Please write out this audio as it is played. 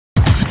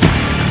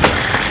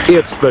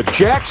It's the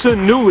Jackson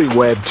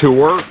Newlywed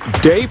Tour,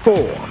 Day 4.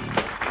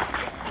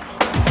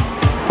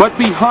 But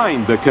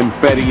behind the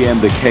confetti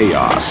and the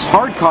chaos,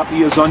 hard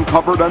copy has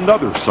uncovered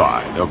another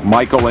side of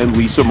Michael and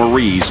Lisa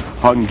Marie's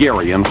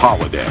Hungarian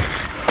holiday.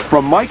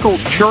 From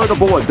Michael's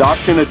charitable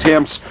adoption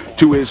attempts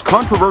to his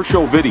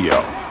controversial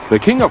video, the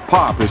King of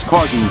Pop is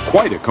causing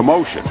quite a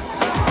commotion.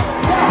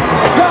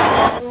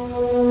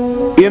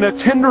 In a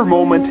tender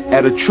moment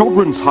at a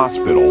children's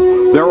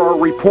hospital, there are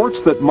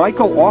reports that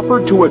Michael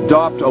offered to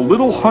adopt a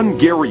little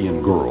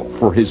Hungarian girl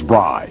for his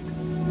bride.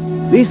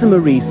 Lisa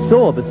Marie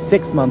saw the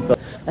 6-month-old.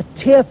 A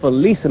tearful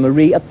Lisa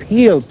Marie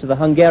appealed to the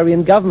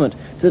Hungarian government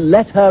to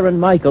let her and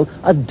Michael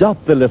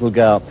adopt the little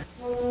girl.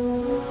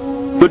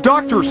 The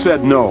doctor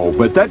said no,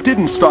 but that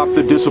didn't stop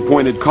the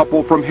disappointed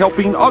couple from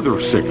helping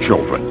other sick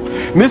children.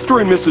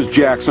 Mr. and Mrs.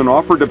 Jackson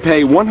offered to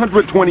pay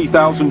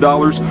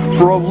 $120,000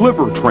 for a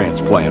liver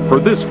transplant for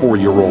this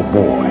 4-year-old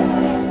boy.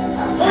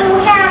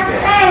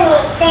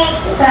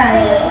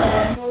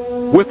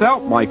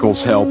 Without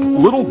Michael's help,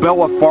 little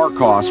Bella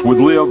Farkas would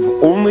live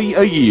only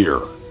a year.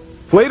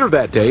 Later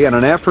that day, at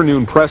an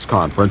afternoon press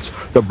conference,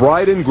 the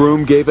bride and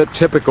groom gave a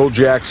typical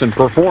Jackson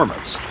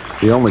performance.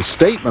 The only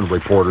statement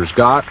reporters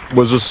got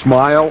was a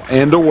smile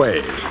and a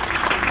wave.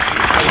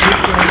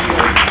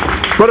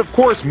 But of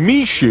course,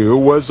 Mishu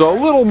was a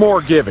little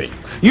more giving.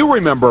 You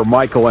remember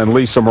Michael and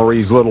Lisa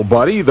Marie's little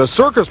buddy. The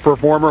circus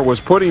performer was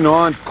putting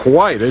on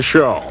quite a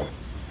show.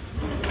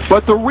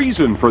 But the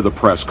reason for the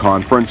press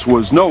conference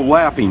was no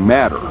laughing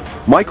matter.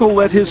 Michael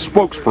let his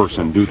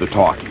spokesperson do the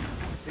talking.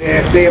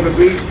 They have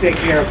agreed to take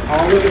care of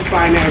all of the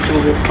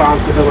financial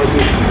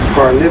responsibility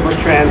for a liver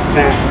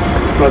transplant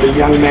for the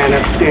young man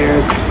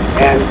upstairs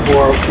and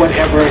for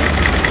whatever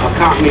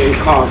accompanying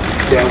costs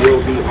there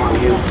will be on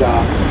his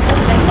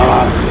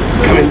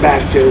coming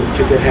back to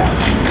good health.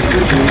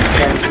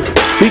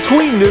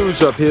 Between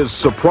news of his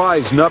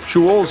surprise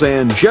nuptials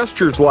and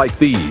gestures like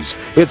these,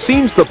 it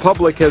seems the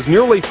public has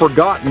nearly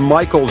forgotten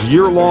Michael's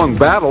year-long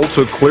battle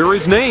to clear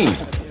his name.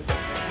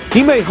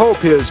 He may hope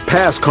his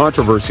past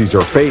controversies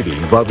are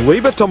fading, but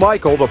leave it to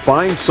Michael to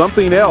find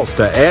something else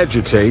to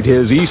agitate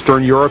his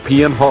Eastern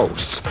European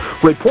hosts.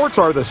 Reports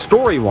are the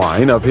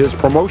storyline of his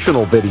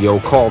promotional video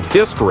called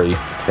History,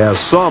 as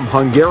some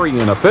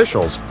Hungarian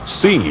officials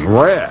seen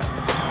red.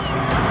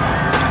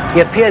 He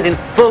appears in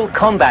full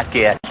combat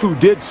gear. Those who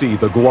did see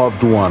the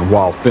gloved one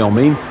while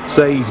filming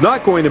say he's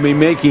not going to be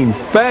making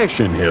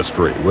fashion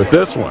history with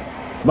this one.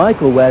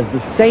 Michael wears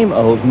the same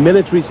old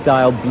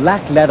military-style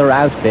black leather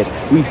outfit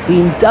we've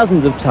seen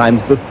dozens of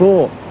times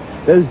before.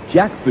 Those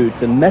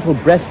jackboots and metal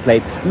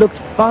breastplate looked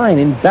fine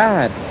in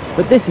bad,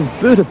 but this is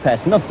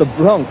Budapest, not the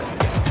Bronx.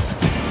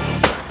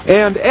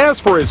 And as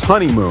for his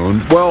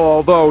honeymoon, well,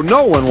 although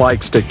no one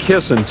likes to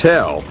kiss and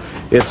tell,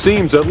 it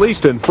seems, at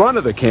least in front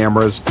of the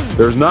cameras,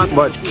 there's not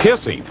much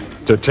kissing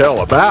to tell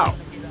about.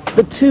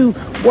 The two,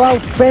 while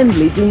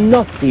friendly, do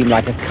not seem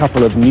like a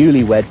couple of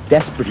newlyweds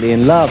desperately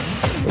in love.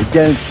 They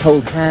don't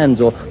hold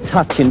hands or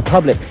touch in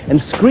public, and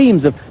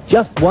screams of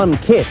just one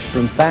kiss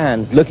from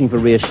fans looking for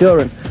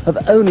reassurance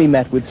have only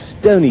met with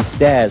stony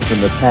stares from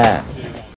the pair.